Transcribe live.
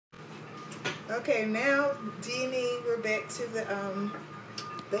Okay, now Dee, we're back to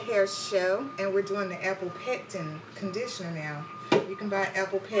the hair show, and we're doing the apple pectin conditioner now. You can buy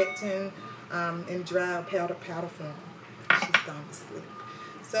apple pectin in dry powder form. She's gone to sleep.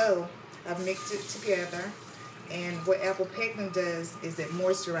 So I've mixed it together, and what apple pectin does is it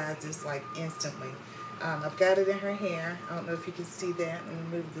moisturizes like instantly. I've got it in her hair. I don't know if you can see that. Let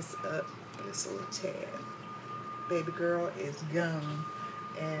me move this up just a little tad. Baby girl is gone,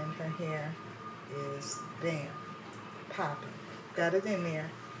 and her hair is bam, popping. Got it in there,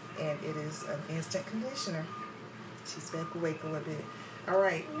 and it is an instant conditioner. She's back awake a little bit. All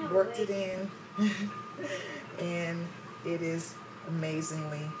right, worked it in, and it is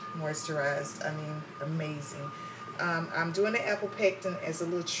amazingly moisturized. I mean, amazing. I'm doing the apple pectin as a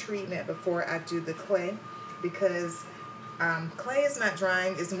little treatment before I do the clay, because clay is not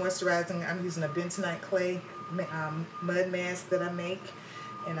drying, it's moisturizing. I'm using a bentonite clay mud mask that I make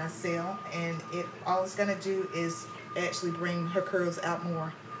and I sell, and all it's gonna do is actually bring her curls out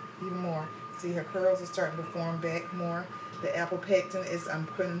more, even more. See, her curls are starting to form back more. The apple pectin is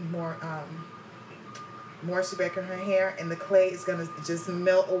putting more moisture back in her hair, and the clay is gonna just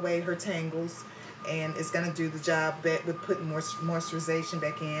melt away her tangles, and it's gonna do the job back with putting more moisturization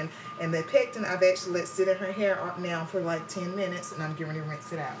back in. And the pectin I've actually let sit in her hair now for like 10 minutes, and I'm getting ready to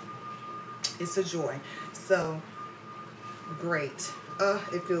rinse it out. It's a joy. So great.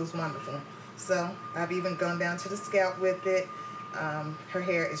 It feels wonderful. So I've even gone down to the scalp with it. Her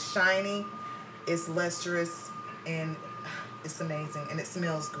hair is shiny, it's lustrous, and it's amazing, and it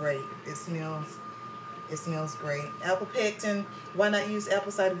smells great. It smells great. Apple pectin, why not use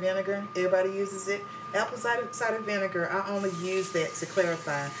apple cider vinegar? Everybody uses it. Apple cider vinegar, I only use that to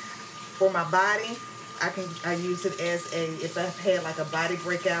clarify. For my body, I use it as if I've had like a body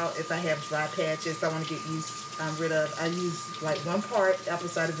breakout, if I have dry patches I want to get rid of, I use like 1 part apple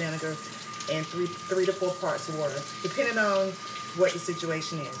cider vinegar and 3 to 4 parts of water, depending on what the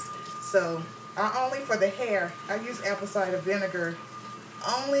situation is. So only for the hair, I use apple cider vinegar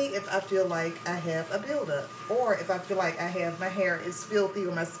only if I feel like I have a buildup, or if I feel like my hair is filthy,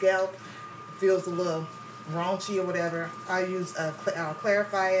 or my scalp feels a little raunchy or whatever. I'll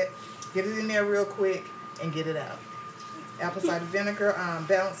clarify it, get it in there real quick, and get it out. Apple cider vinegar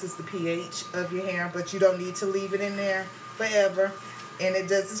balances the pH of your hair, but you don't need to leave it in there forever, and it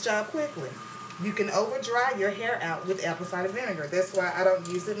does its job quickly. You can over dry your hair out with apple cider vinegar. That's why I don't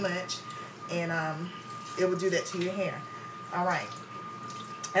use it much, and it will do that to your hair. All right.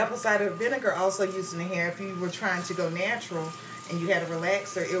 Apple cider vinegar also used in the hair. If you were trying to go natural and you had a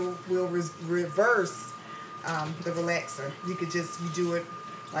relaxer, it will reverse the relaxer. You do it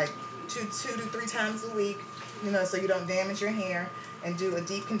like two to 3 times a week, so you don't damage your hair, and do a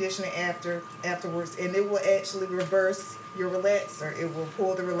deep conditioner afterwards, and it will actually reverse your relaxer. It will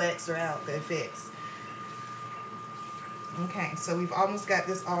pull the relaxer out, the effects. Okay, so we've almost got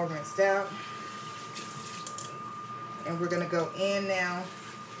this all rinsed out, and we're gonna go in now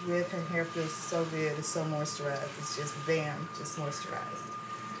with her hair. Feels so good. It's so moisturized. It's just bam, just moisturized.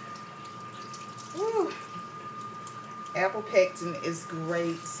 Woo. Apple pectin is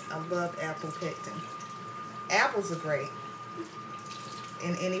great. I love apple pectin. Apples are great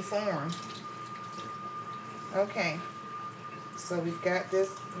in any form. Okay, so we've got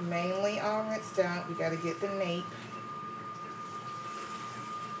this mainly all rinsed out. We got to get the nape.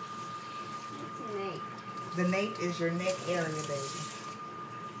 What's a nape? The nape is your neck area, baby.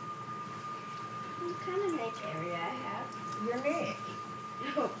 What kind of nape area I have? Your neck.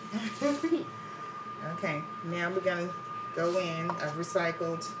 Oh. Okay, now we're going to go in. I've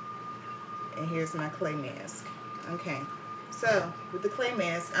recycled, and here's my clay mask. Okay, so with the clay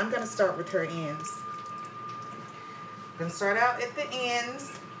mask, I'm going to start with her ends. I'm going to start out at the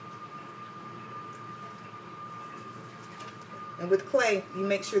ends. And with clay, you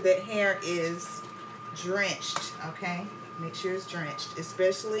make sure that hair is drenched, okay? Make sure it's drenched,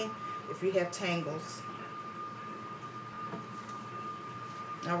 especially if you have tangles.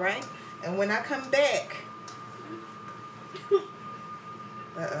 All right? And when I come back,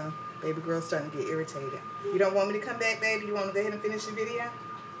 baby girl's starting to get irritated. You don't want me to come back, baby? You want to go ahead and finish the video?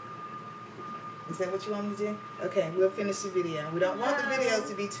 Is that what you want me to do? Okay, we'll finish the video. We don't want the videos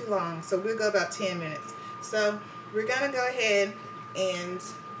to be too long, so we'll go about 10 minutes. So we're going to go ahead and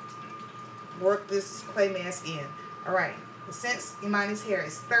work this clay mask in. All right, since Imani's hair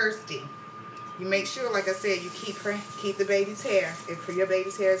is thirsty, you make sure, like I said, you keep the baby's hair. If your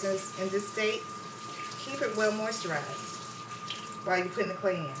baby's hair is in this state, keep it well moisturized while you're putting the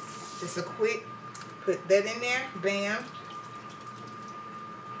clay in. Just a quick, put that in there, bam.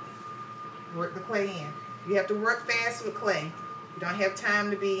 Work the clay in. You have to work fast with clay. You don't have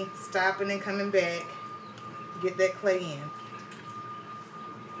time to be stopping and coming back. Get that clay in.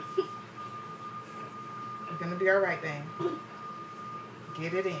 You're going to be all right, babe.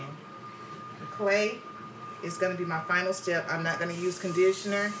 Get it in. The clay is going to be my final step. I'm not going to use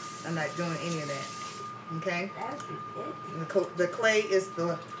conditioner. I'm not doing any of that. Okay? That's it. The clay is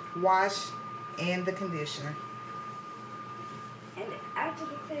the wash and the conditioner. And after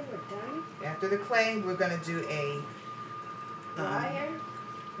the clay we're done? After the clay, we're going to do a... Dryer?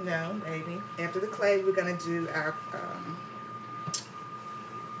 No, baby. After the clay, we're going to do our...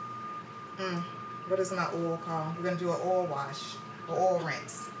 what is my oil called? We're going to do an oil wash, or oil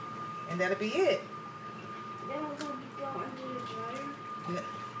rinse. And that'll be it. Then we're going to go under the dryer?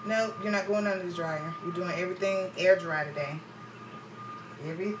 No, you're not going under the dryer. You're doing everything air dry today.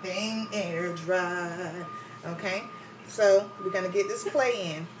 Everything air dry. Okay? So, we're going to get this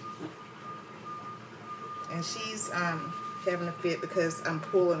clay in. And she's having a fit because I'm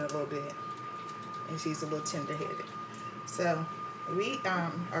pulling a little bit. And she's a little tender-headed. So, we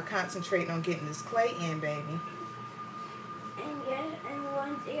are concentrating on getting this clay in, baby. And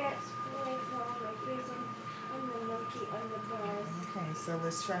once it gets fully from the freezer on the monkey on the bars. Okay, so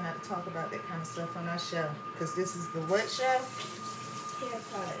let's try not to talk about that kind of stuff on our show. Because this is the what show? Hair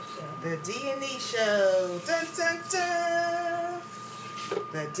product show. The D&E show. Dun, dun, dun.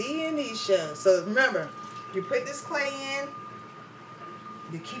 The D&E show. So remember, you put this clay in,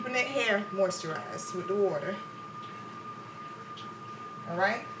 you're keeping that hair moisturized with the water.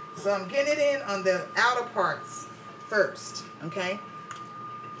 Alright? So I'm getting it in on the outer parts first, okay?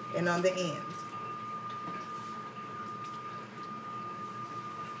 And on the ends.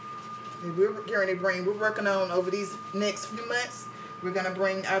 We're working on over these next few months, we're going to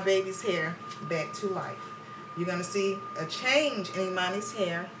bring our baby's hair back to life. You're going to see a change in Imani's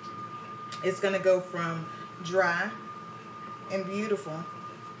hair. It's going to go from dry and beautiful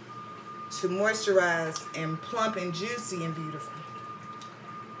to moisturized and plump and juicy and beautiful.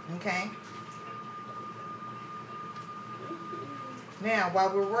 Okay? Now,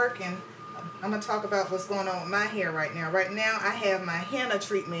 while we're working, I'm going to talk about what's going on with my hair right now. Right now, I have my henna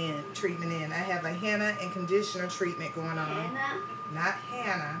treatment in. I have a henna and conditioner treatment going on. Henna? Not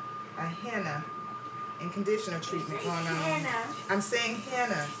henna. A henna and conditioner treatment going on. Henna. I'm saying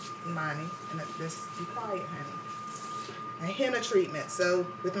henna, Imani. And just be quiet, honey. A henna treatment. So,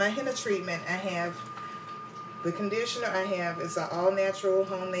 with my henna treatment, I have the conditioner I have is an all-natural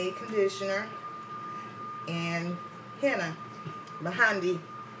homemade conditioner and henna. Mahandi. You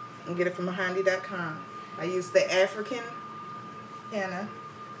can get it from mahandi.com. I use the African henna,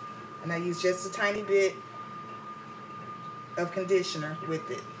 and I use just a tiny bit of conditioner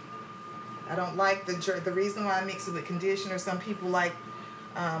with it. I don't like the reason why I mix it with conditioner. Some people like,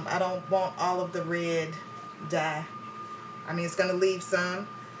 I don't want all of the red dye. I mean, it's going to leave some,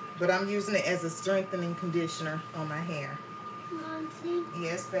 but I'm using it as a strengthening conditioner on my hair. Monty?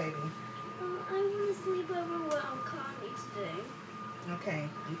 Yes, baby. I want to sleep over with Aunt Connie today. Okay,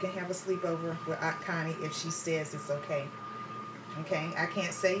 you can have a sleepover with Aunt Connie if she says it's okay. Okay, I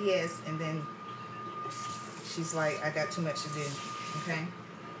can't say yes and then she's like, I got too much to do. Okay,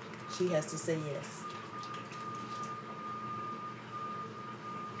 she has to say yes.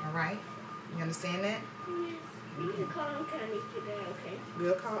 All right, you understand that? Yes. We can call Aunt Connie today, okay?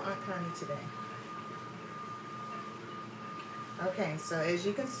 We'll call Aunt Connie today. Okay, so as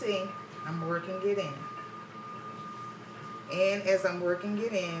you can see, I'm working it in. And as I'm working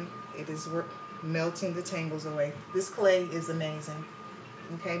it in, it is melting the tangles away. This clay is amazing.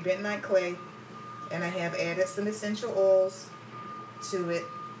 Okay, bentonite clay. And I have added some essential oils to it.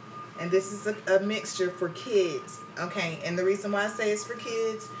 And this is a mixture for kids. Okay, and the reason why I say it's for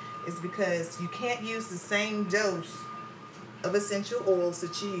kids is because you can't use the same dose of essential oils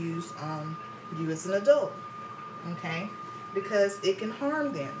that you use on you as an adult. Okay, because it can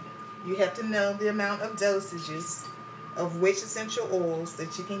harm them. You have to know the amount of dosages of which essential oils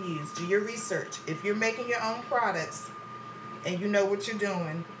that you can use. Do your research. If you're making your own products and you know what you're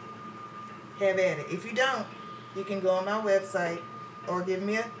doing, have at it. If you don't, you can go on my website or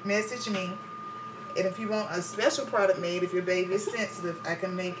message me. And if you want a special product made, if your baby is sensitive, I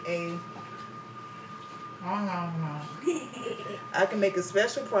can make I can make a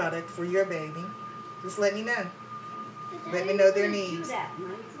special product for your baby. Just let me know. Let me know their needs.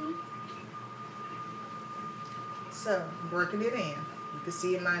 So, I'm working it in. You can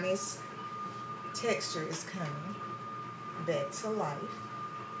see Imani's texture is coming back to life.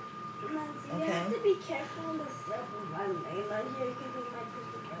 You have to be careful on the stuff one day. Like here, because you might push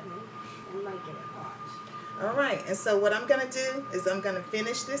the button and might get it hot. Alright, and so what I'm going to do is I'm going to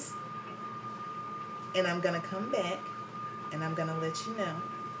finish this and I'm going to come back and I'm going to let you know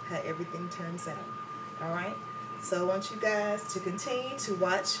how everything turns out. All right? So I want you guys to continue to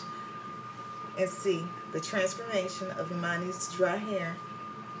watch and see the transformation of Imani's dry hair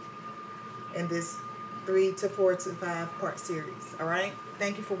in this 3 to 4 to 5 part series. All right?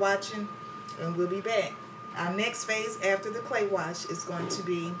 Thank you for watching, and we'll be back. Our next phase after the clay wash is going to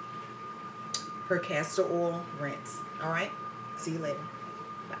be her castor oil rinse. All right? See you later.